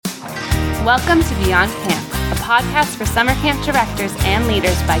Welcome to Beyond Camp, a podcast for summer camp directors and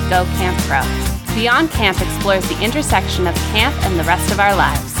leaders by Go Camp Pro. Beyond Camp explores the intersection of camp and the rest of our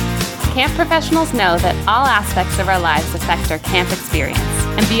lives. Camp professionals know that all aspects of our lives affect our camp experience,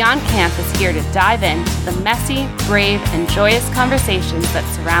 and Beyond Camp is here to dive into the messy, brave, and joyous conversations that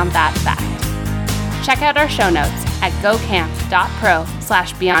surround that fact. Check out our show notes at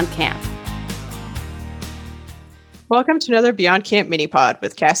gocamp.pro/beyondcamp. Welcome to another Beyond Camp mini-pod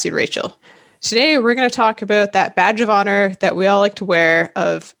with Cassie and Rachel. Today, we're going to talk about that badge of honor that we all like to wear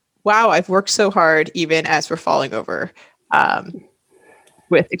of, wow, I've worked so hard even as we're falling over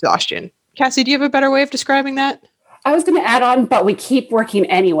with exhaustion. Cassie, do you have a better way of describing that? I was going to add on, but we keep working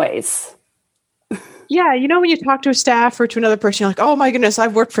anyways. Yeah, you know when you talk to a staff or to another person, you're like, oh my goodness,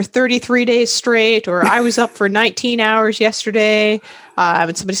 I've worked for 33 days straight, or I was up for 19 hours yesterday,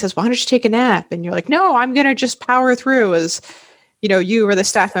 and somebody says, why don't you take a nap? And you're like, no, I'm going to just power through, as you or the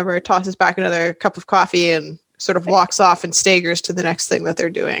staff member tosses back another cup of coffee and sort of walks off and staggers to the next thing that they're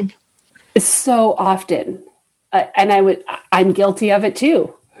doing. So often. And I'm guilty of it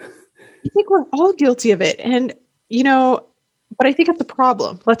too. I think we're all guilty of it. And, but I think it's a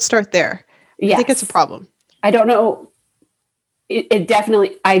problem. Let's start there. Yes. I think it's a problem. I don't know. It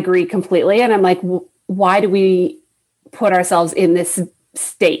definitely, I agree completely. And I'm like, why do we put ourselves in this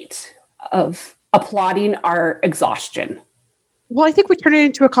state of applauding our exhaustion? Well, I think we turn it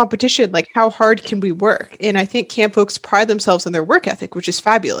into a competition, like how hard can we work? And I think camp folks pride themselves on their work ethic, which is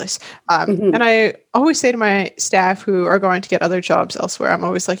fabulous. And I always say to my staff who are going to get other jobs elsewhere, I'm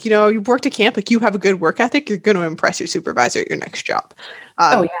always like, you've worked at camp, like you have a good work ethic, you're going to impress your supervisor at your next job.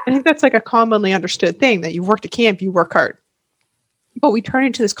 I think that's like a commonly understood thing, that you worked at camp, you work hard. But we turn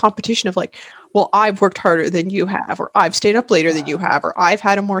into this competition of like, well, I've worked harder than you have, or I've stayed up later than you have, or I've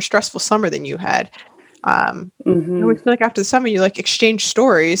had a more stressful summer than you had. And we feel like after the summer, you like exchange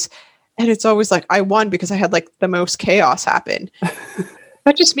stories, and it's always like, I won because I had like the most chaos happen.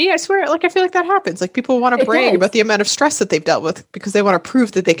 But just me, I swear, like I feel like that happens. Like people want to brag about the amount of stress that they've dealt with because they want to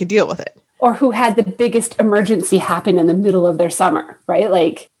prove that they can deal with it. Or who had the biggest emergency happen in the middle of their summer, right?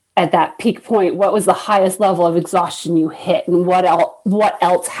 Like at that peak point, what was the highest level of exhaustion you hit, and what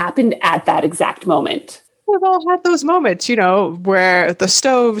else happened at that exact moment? We've all had those moments, where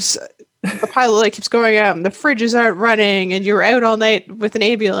the pilot light keeps going out and the fridges aren't running and you're out all night with an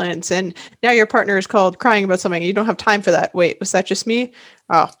ambulance and now your partner is called crying about something and you don't have time for that. Wait, was that just me?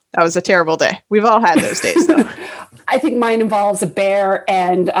 Oh, that was a terrible day. We've all had those days though. I think mine involves a bear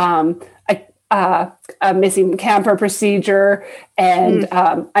and a missing camper procedure. And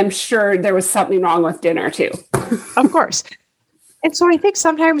I'm sure there was something wrong with dinner too. Of course. And so I think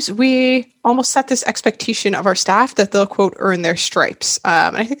sometimes we almost set this expectation of our staff that they'll, quote, earn their stripes.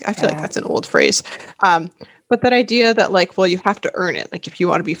 And I feel like that's an old phrase. But that idea that like, well, you have to earn it. Like if you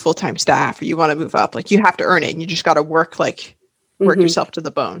want to be full-time staff or you want to move up, like you have to earn it and you just got to work yourself to the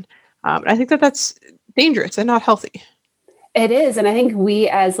bone. And I think that that's dangerous and not healthy. It is. And I think we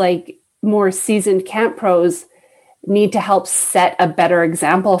as like more seasoned camp pros need to help set a better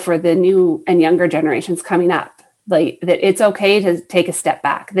example for the new and younger generations coming up. Like that it's okay to take a step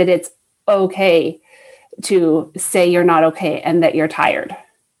back, that it's okay to say you're not okay and that you're tired.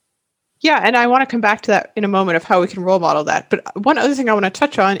 Yeah. And I want to come back to that in a moment of how we can role model that. But one other thing I want to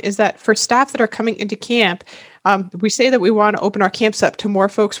touch on is that for staff that are coming into camp, we say that we want to open our camps up to more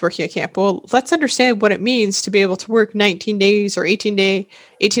folks working at camp. Well, let's understand what it means to be able to work 19 days or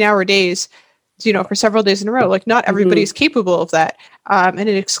 18-hour days, for several days in a row. Like not everybody's capable of that. And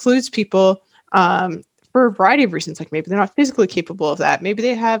it excludes people, for a variety of reasons, like maybe they're not physically capable of that. Maybe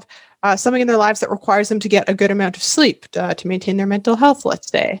they have something in their lives that requires them to get a good amount of sleep to maintain their mental health, let's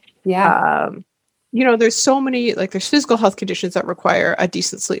say. Yeah. There's so many, like there's physical health conditions that require a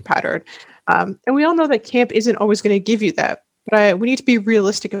decent sleep pattern. And we all know that camp isn't always going to give you that. But we need to be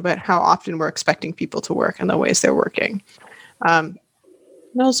realistic about how often we're expecting people to work and the ways they're working. And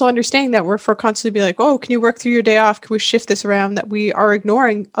also understanding that we're constantly be like, oh, can you work through your day off? Can we shift this around? That we are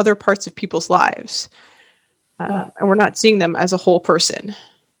ignoring other parts of people's lives. And we're not seeing them as a whole person.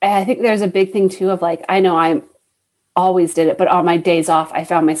 I think there's a big thing too of like, I know I always did it, but on my days off, I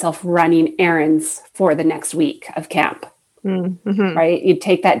found myself running errands for the next week of camp, right? You'd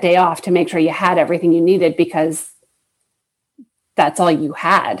take that day off to make sure you had everything you needed because that's all you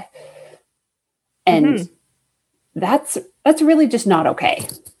had. And that's really just not okay.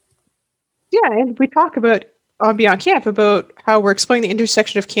 Yeah. And we talk about on Beyond Camp about how we're exploring the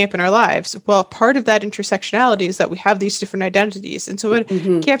intersection of camp in our lives. Well, part of that intersectionality is that we have these different identities. And so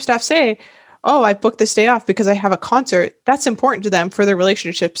when camp staff say, oh, I booked this day off because I have a concert. That's important to them for their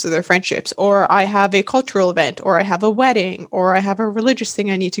relationships or their friendships. Or I have a cultural event, or I have a wedding, or I have a religious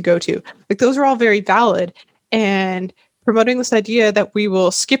thing I need to go to. Like those are all very valid. And promoting this idea that we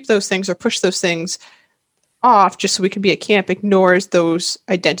will skip those things or push those things off just so we can be at camp ignores those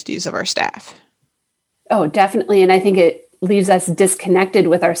identities of our staff. Oh, definitely. And I think it leaves us disconnected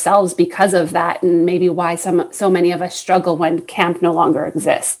with ourselves because of that, and maybe why so many of us struggle when camp no longer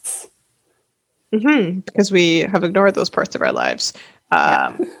exists. Because we have ignored those parts of our lives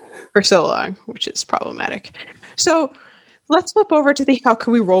for so long, which is problematic. So let's flip over to the how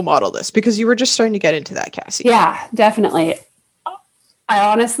can we role model this, because you were just starting to get into that, Cassie. Yeah, definitely.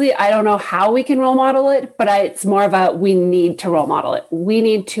 I don't know how we can role model it, but it's more of a we need to role model it. We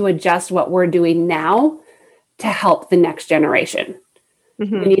need to adjust what we're doing now to help the next generation. We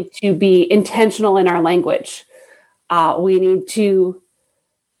need to be intentional in our language. We need to,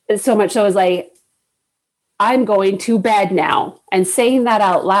 so much so as like, I'm going to bed now, and saying that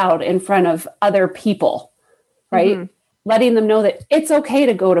out loud in front of other people, right? Letting them know that it's okay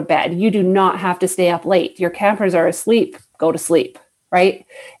to go to bed. You do not have to stay up late. Your campers are asleep. Go to sleep, right?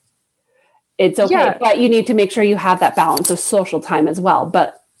 It's okay, but you need to make sure you have that balance of social time as well.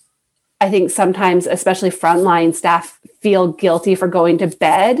 But I think sometimes, especially frontline staff, feel guilty for going to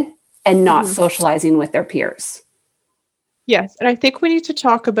bed and not socializing with their peers. Yes. And I think we need to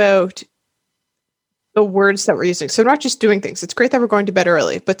talk about the words that we're using. So not just doing things. It's great that we're going to bed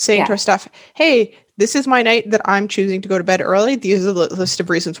early, but saying to our staff, hey, this is my night that I'm choosing to go to bed early. These are the list of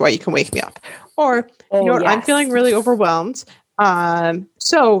reasons why you can wake me up. Or, you know what, I'm feeling really overwhelmed.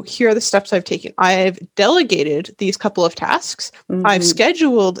 So here are the steps I've taken. I've delegated these couple of tasks. I've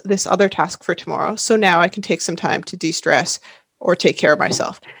scheduled this other task for tomorrow. So now I can take some time to de-stress or take care of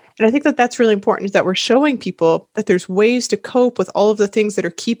myself. And I think that that's really important, is that we're showing people that there's ways to cope with all of the things that are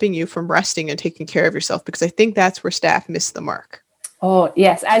keeping you from resting and taking care of yourself, because I think that's where staff miss the mark. Oh,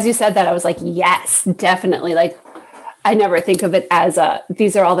 yes. As you said that, I was like, yes, definitely. Like, I never think of it as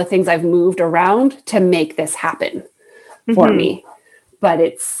these are all the things I've moved around to make this happen for me. But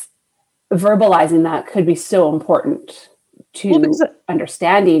it's verbalizing that could be so important to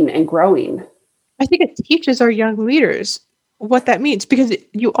understanding and growing. I think it teaches our young leaders what that means, because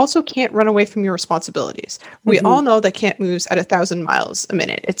you also can't run away from your responsibilities. We all know that camp moves at 1,000 miles a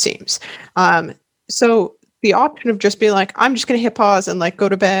minute, it seems. So the option of just being like, I'm just going to hit pause and like go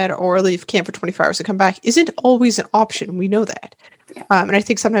to bed or leave camp for 24 hours and come back isn't always an option. We know that. And I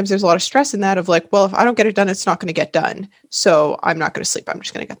think sometimes there's a lot of stress in that of like, well, if I don't get it done, it's not going to get done. So I'm not going to sleep. I'm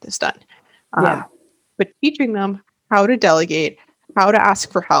just going to get this done. But teaching them how to delegate, how to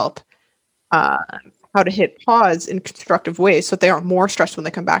ask for help, how to hit pause in constructive ways so that they aren't more stressed when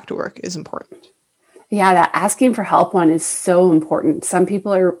they come back to work is important. Yeah, that asking for help one is so important. Some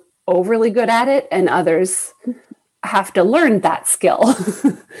people are overly good at it and others have to learn that skill.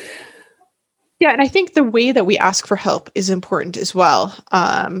 Yeah, and I think the way that we ask for help is important as well.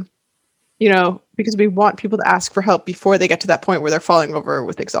 Because we want people to ask for help before they get to that point where they're falling over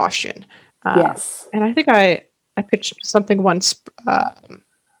with exhaustion. Yes. And I think I pitched something once,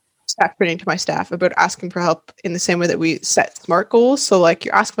 staff training to my staff, about asking for help in the same way that we set SMART goals. So like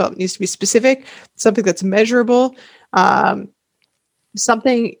your ask for help needs to be specific, something that's measurable,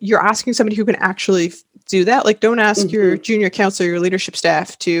 something you're asking somebody who can actually do that. Like don't ask your junior counselor, your leadership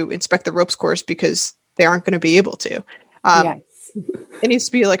staff to inspect the ropes course because they aren't going to be able to. It needs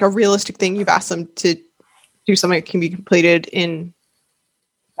to be like a realistic thing. You've asked them to do something that can be completed in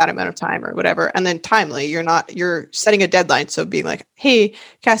that amount of time or whatever. And then timely, you're setting a deadline. So being like, hey,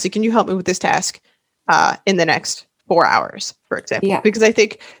 Cassie, can you help me with this task in the next 4 hours, for example? Because I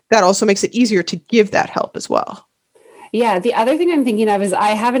think that also makes it easier to give that help as well. Yeah. The other thing I'm thinking of is I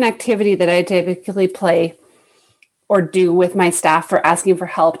have an activity that I typically play or do with my staff for asking for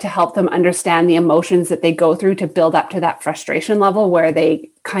help to help them understand the emotions that they go through to build up to that frustration level where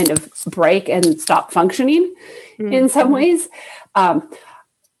they kind of break and stop functioning in some ways.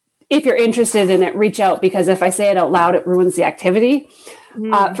 If you're interested in it, reach out, because if I say it out loud, it ruins the activity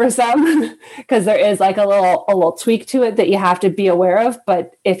for some, because there is like a little tweak to it that you have to be aware of.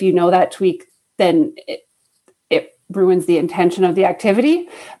 But if you know that tweak, then it ruins the intention of the activity.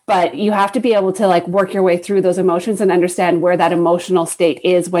 But you have to be able to like work your way through those emotions and understand where that emotional state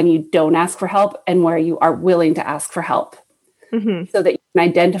is when you don't ask for help and where you are willing to ask for help. So that you can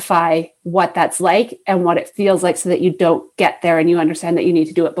identify what that's like and what it feels like so that you don't get there and you understand that you need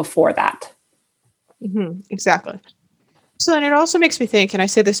to do it before that. Exactly. So then it also makes me think, and I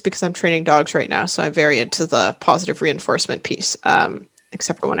say this because I'm training dogs right now, so I'm very into the positive reinforcement piece.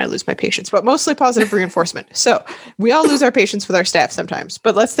 except for when I lose my patience, but mostly positive reinforcement. So we all lose our patience with our staff sometimes,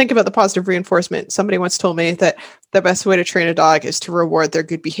 but let's think about the positive reinforcement. Somebody once told me that the best way to train a dog is to reward their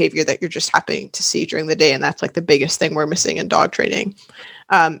good behavior that you're just happening to see during the day. And that's like the biggest thing we're missing in dog training.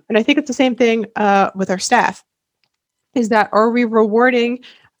 And I think it's the same thing with our staff, is that are we rewarding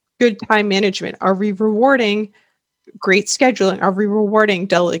good time management? Are we rewarding great scheduling? Are we rewarding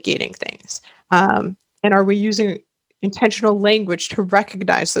delegating things? And are we using intentional language to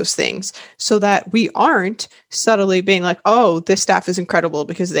recognize those things so that we aren't subtly being like, oh, this staff is incredible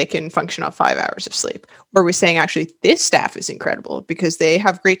because they can function on 5 hours of sleep? Or are we saying, actually, this staff is incredible because they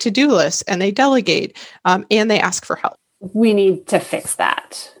have great to-do lists and they delegate and they ask for help? We need to fix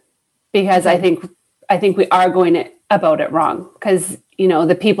that, because I think we are going about it wrong. Because,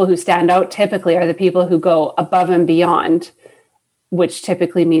 the people who stand out typically are the people who go above and beyond, which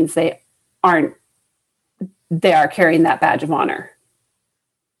typically means they are carrying that badge of honor.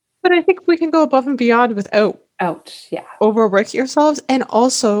 But I think we can go above and beyond without overworking ourselves. And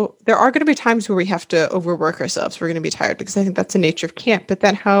also, there are going to be times where we have to overwork ourselves. We're going to be tired, because I think that's the nature of camp. But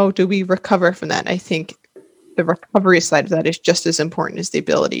then how do we recover from that? And I think the recovery side of that is just as important as the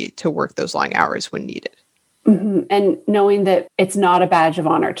ability to work those long hours when needed. Mm-hmm. And knowing that it's not a badge of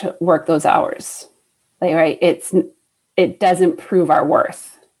honor to work those hours, right? It doesn't prove our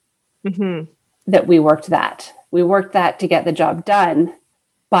worth. Mm-hmm. That we worked that to get the job done,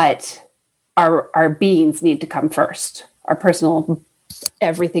 but our beings need to come first. Our personal,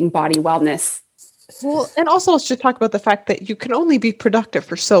 everything, body wellness. Well, and also let's just talk about the fact that you can only be productive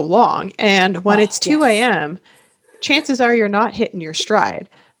for so long. And when it's 2 a.m., chances are you're not hitting your stride.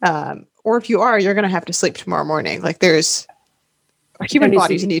 Or if you are, you're going to have to sleep tomorrow morning. Like our human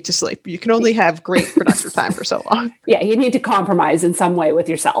bodies need to sleep. You can only have great productive time for so long. Yeah, you need to compromise in some way with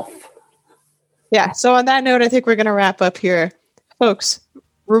yourself. Yeah. So on that note, I think we're going to wrap up here. Folks,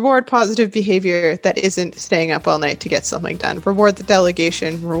 reward positive behavior that isn't staying up all night to get something done. Reward the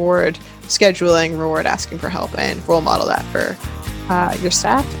delegation, reward scheduling, reward asking for help, and role model that for your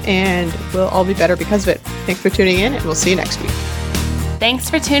staff. And we'll all be better because of it. Thanks for tuning in, and we'll see you next week. Thanks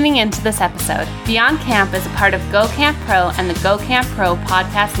for tuning in to this episode. Beyond Camp is a part of Go Camp Pro and the Go Camp Pro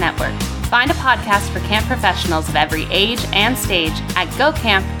podcast network. Find a podcast for camp professionals of every age and stage at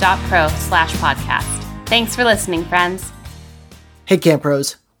gocamp.pro/podcast. Thanks for listening, friends. Hey, Camp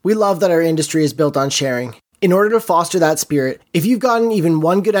Pros. We love that our industry is built on sharing. In order to foster that spirit, if you've gotten even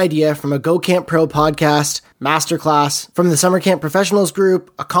one good idea from a Go Camp Pro podcast, masterclass, from the Summer Camp Professionals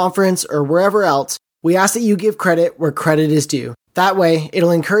group, a conference, or wherever else, we ask that you give credit where credit is due. That way,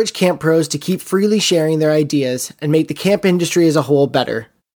 it'll encourage camp pros to keep freely sharing their ideas and make the camp industry as a whole better.